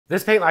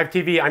This Paint Live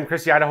TV, I'm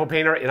Chris, the Idaho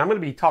Painter, and I'm going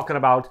to be talking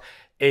about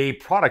a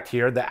product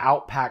here, the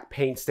OutPak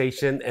Paint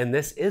Station. And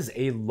this is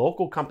a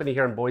local company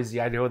here in Boise,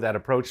 Idaho that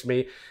approached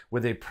me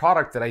with a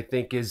product that I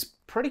think is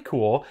pretty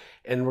cool.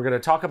 And we're going to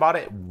talk about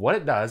it, what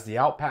it does, the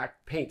OutPak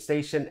Paint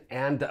Station,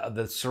 and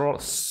the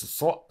slurry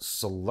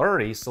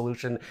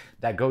solution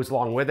that goes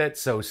along with it.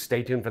 So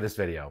stay tuned for this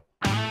video.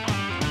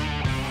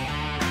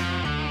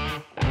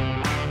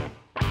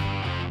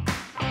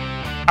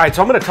 All right,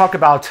 so I'm going to talk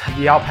about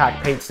the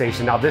OutPak Paint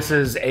Station. Now, this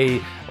is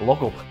a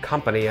local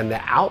company, and the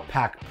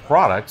OutPak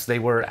products, they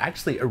were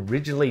actually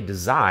originally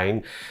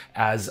designed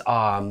as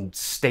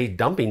state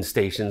dumping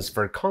stations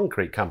for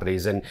concrete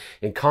companies. And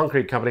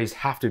concrete companies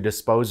have to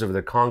dispose of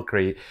their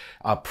concrete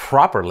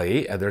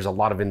properly. There's a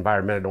lot of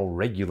environmental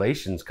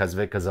regulations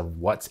because of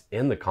what's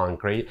in the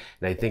concrete.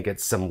 And I think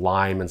it's some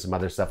lime and some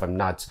other stuff. I'm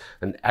not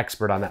an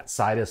expert on that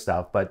side of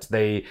stuff, but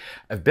they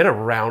have been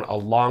around a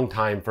long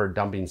time for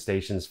dumping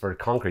stations for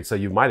concrete. So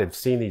you might have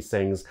seen these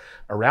things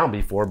around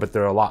before, but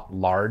they're a lot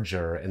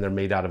larger and they're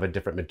made out of a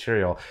different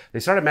material. They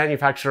started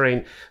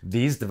manufacturing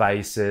these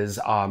devices,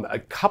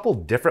 a couple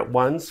different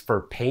ones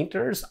for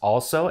painters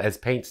also as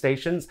paint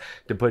stations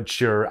to put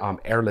your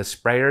airless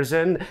sprayers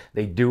in.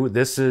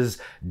 This is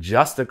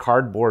just a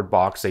cardboard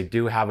box. They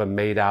do have them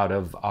made out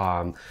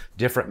of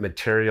different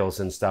materials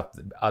and stuff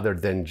other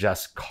than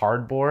just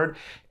cardboard,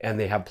 and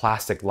they have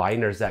plastic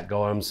liners that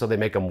go on them, so they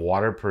make them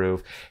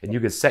waterproof. And you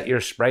could set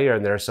your sprayer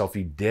in there, so if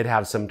you did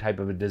have some type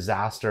of a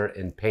disaster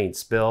and paint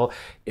spill,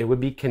 it would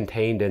be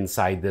contained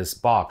inside this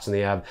box. And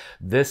they have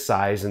this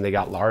size, and they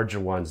got larger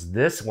ones.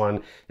 This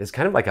one is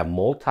kind of like a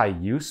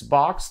multi-use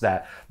box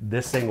that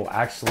this thing will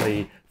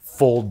actually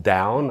fold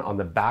down on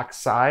the back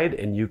side,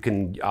 and you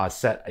can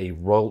set a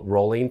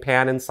rolling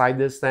pan inside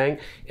this thing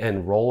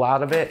and roll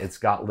out of it. It's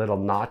got little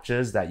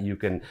notches that you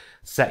can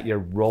set your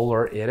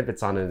roller in if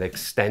it's on an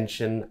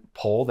extension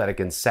pole that it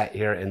can set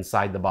here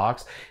inside the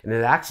box. And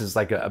it acts as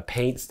like a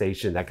paint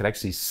station that could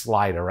actually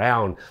slide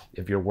around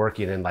if you're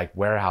working in like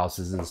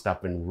warehouses and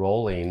stuff and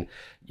rolling,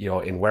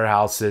 in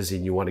warehouses,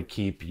 and you want to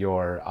keep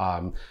your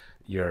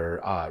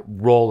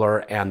roller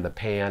and the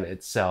pan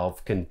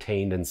itself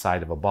contained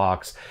inside of a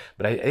box.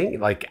 But I think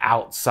like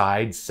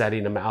outside,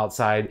 setting them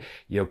outside,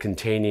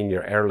 containing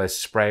your airless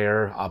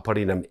sprayer,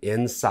 putting them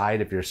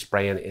inside if you're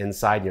spraying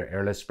inside and your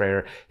airless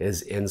sprayer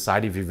is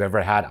inside. If you've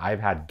ever had,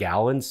 I've had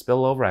gallons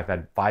spillover. I've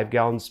had 5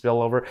 gallons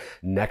spillover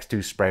next to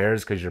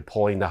sprayers because you're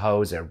pulling the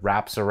hose, it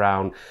wraps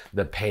around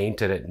the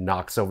paint and it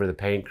knocks over the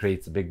paint,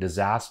 creates a big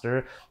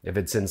disaster. If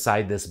it's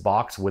inside this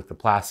box with the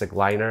plastic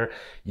liner,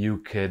 you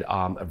could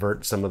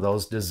avert some of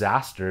those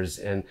disasters.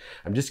 And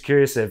I'm just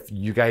curious if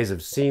you guys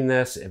have seen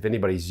this, if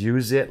anybody's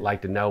used it.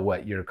 Like to know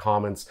what your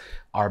comments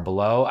are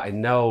below. I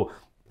know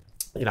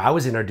I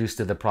was introduced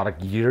to the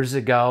product years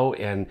ago,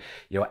 and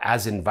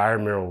as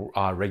environmental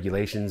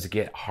regulations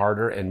get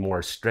harder and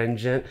more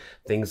stringent,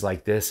 things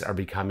like this are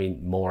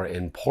becoming more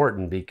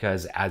important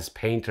because as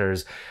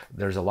painters,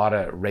 there's a lot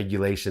of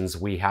regulations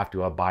we have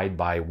to abide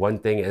by. One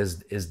thing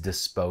is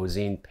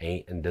disposing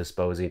paint and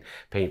disposing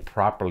paint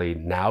properly.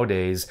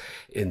 Nowadays,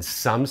 in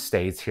some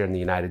states here in the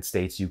United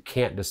States, you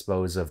can't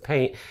dispose of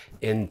paint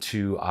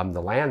into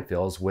the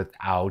landfills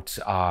without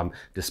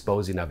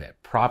disposing of it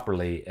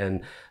properly.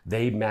 And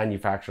they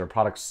manufacture a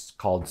product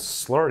called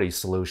slurry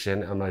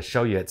solution. I'm going to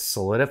show you it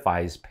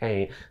solidifies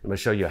paint. I'm going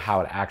to show you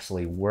how it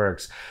actually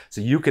works. So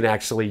you can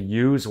actually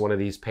use one of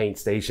these paint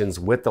stations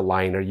with the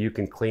liner. You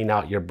can clean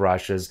out your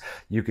brushes.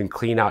 You can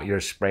clean out your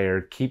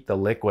sprayer, keep the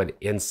liquid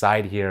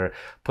inside here,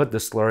 put the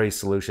slurry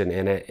solution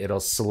in it. It'll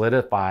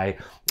solidify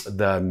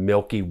the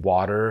milky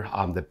water,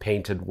 the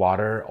painted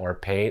water or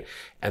paint,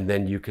 and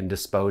then you can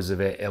dispose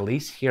of it. At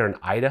least here in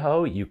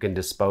Idaho, you can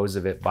dispose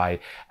of it by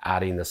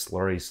adding the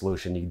slurry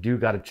solution. You do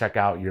got to check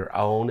out your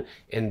own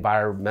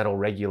environmental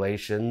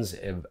regulations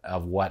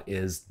of what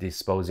is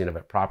disposing of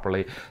it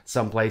properly.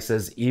 Some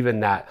places, even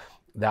that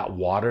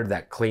water,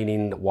 that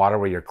cleaning water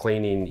where you're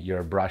cleaning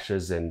your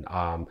brushes and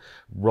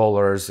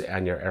rollers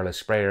and your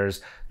airless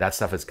sprayers, that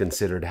stuff is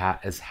considered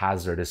as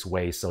hazardous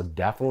waste. So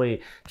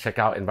definitely check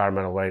out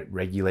environmental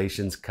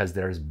regulations because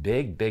there's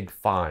big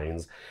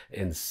fines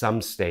in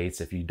some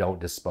states if you don't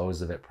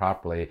dispose of it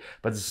properly.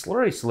 But the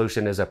slurry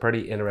solution is a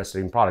pretty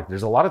interesting product.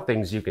 There's a lot of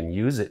things you can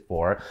use it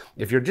for.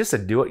 If you're just a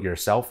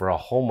do-it-yourself or a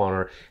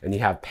homeowner and you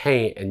have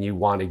paint and you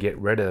want to get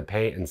rid of the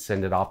paint and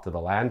send it off to the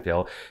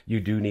landfill, you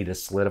do need to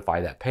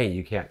solidify that paint.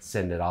 You can't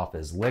send it off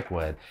as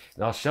liquid.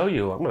 And I'll show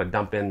you, I'm going to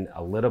dump in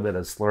a little bit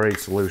of slurry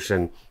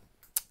solution.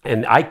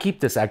 And I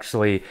keep this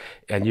actually,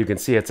 and you can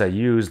see it's a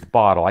used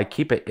bottle. I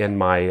keep it in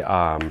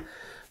my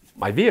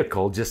my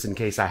vehicle just in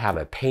case I have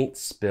a paint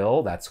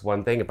spill. That's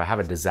one thing. If I have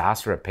a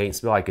disaster, a paint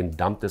spill, I can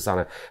dump this on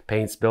a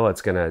paint spill.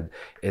 It's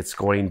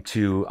going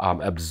to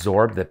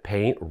absorb the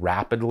paint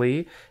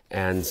rapidly,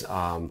 and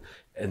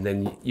and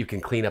then you can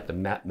clean up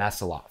the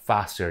mess a lot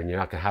faster, and you're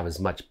not gonna have as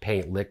much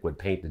paint, liquid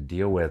paint to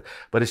deal with.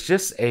 But it's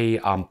just a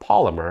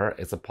polymer.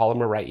 It's a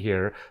polymer right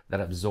here that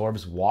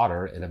absorbs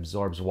water and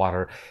absorbs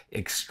water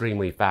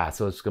extremely fast.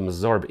 So it's gonna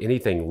absorb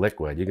anything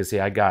liquid. You can see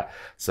I got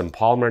some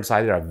polymer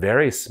inside there, a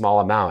very small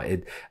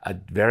amount. A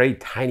very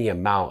tiny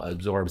amount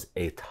absorbs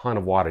a ton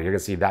of water. You're gonna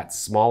see that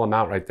small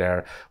amount right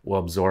there will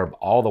absorb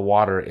all the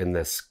water in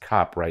this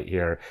cup right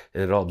here,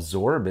 and it'll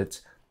absorb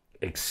it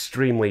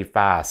extremely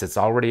fast. It's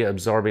already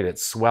absorbing,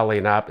 it's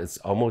swelling up, it's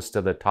almost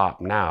to the top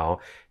now,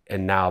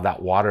 and now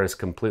that water is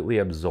completely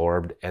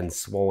absorbed and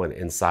swollen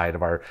inside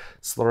of our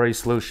slurry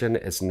solution.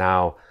 It's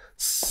now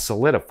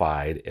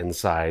solidified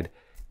inside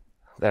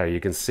there. You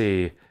can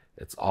see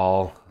it's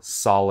all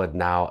solid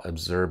now,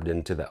 absorbed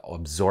into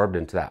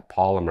that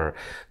polymer.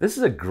 This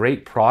is a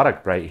great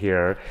product right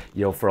here,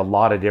 you know, for a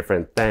lot of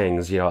different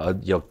things.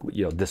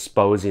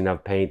 Disposing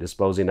of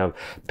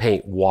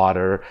paint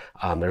water.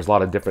 There's a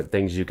lot of different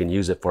things you can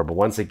use it for. But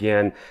once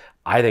again,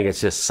 I think it's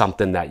just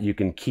something that you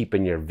can keep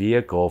in your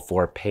vehicle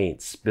for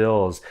paint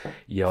spills,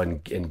 you know,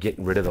 and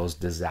getting rid of those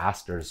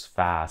disasters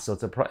fast. So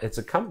it's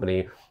a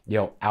company, you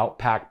know,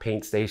 OutPak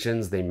Paint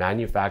Stations. They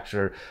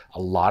manufacture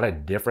a lot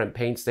of different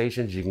paint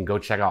stations. You can go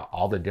check out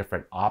all the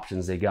different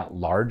options. They got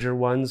larger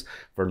ones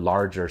for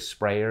larger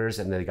sprayers,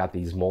 and they got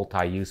these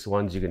multi-use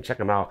ones. You can check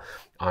them out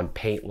on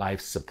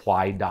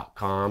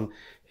paintlifesupply.com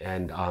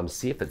and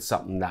see if it's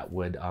something that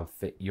would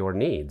fit your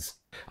needs.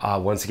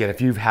 Once again, if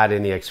you've had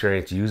any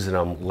experience using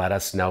them, let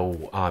us know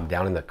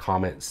down in the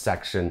comment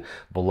section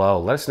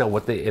below. Let us know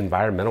what the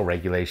environmental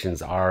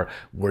regulations are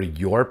where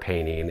you're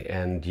painting,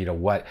 and you know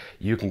what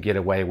you can get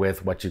away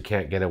with, what you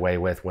can't get away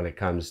with when it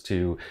comes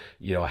to,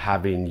 you know,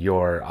 having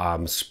your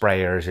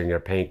sprayers and your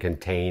paint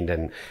contained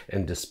and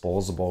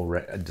disposal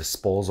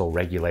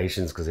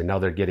regulations, because I know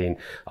they're getting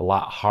a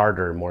lot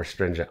harder, more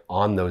stringent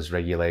on those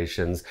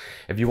regulations.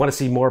 If you want to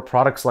see more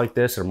products like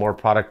this or more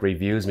product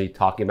reviews, me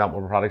talking about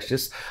more products,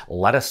 just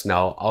let us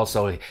know.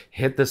 Also,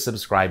 hit the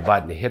subscribe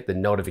button, hit the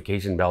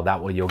notification bell.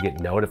 That way you'll get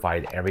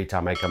notified every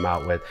time I come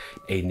out with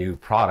a new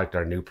product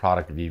or a new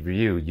product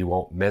review. You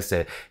won't miss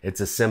it.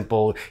 It's a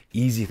simple,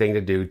 easy thing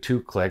to do.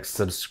 2 clicks,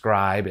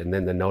 subscribe, and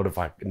then the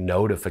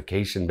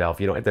notification bell.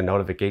 If you don't hit the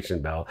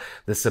notification bell,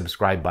 the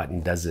subscribe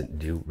button doesn't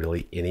do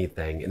really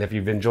anything. And if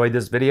you've enjoyed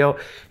this video,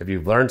 if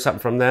you've learned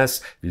something from this,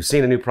 if you've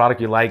seen a new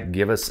product you like,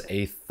 give us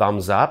a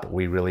thumbs up.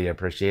 We really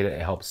appreciate it.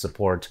 It helps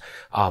support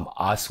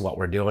us, what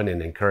we're doing,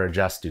 and encourage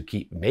us to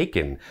keep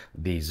making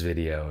these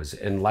videos.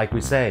 And like we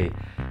say,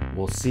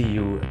 we'll see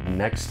you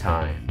next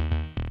time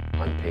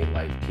on Paint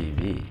Life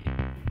TV.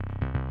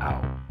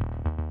 Out.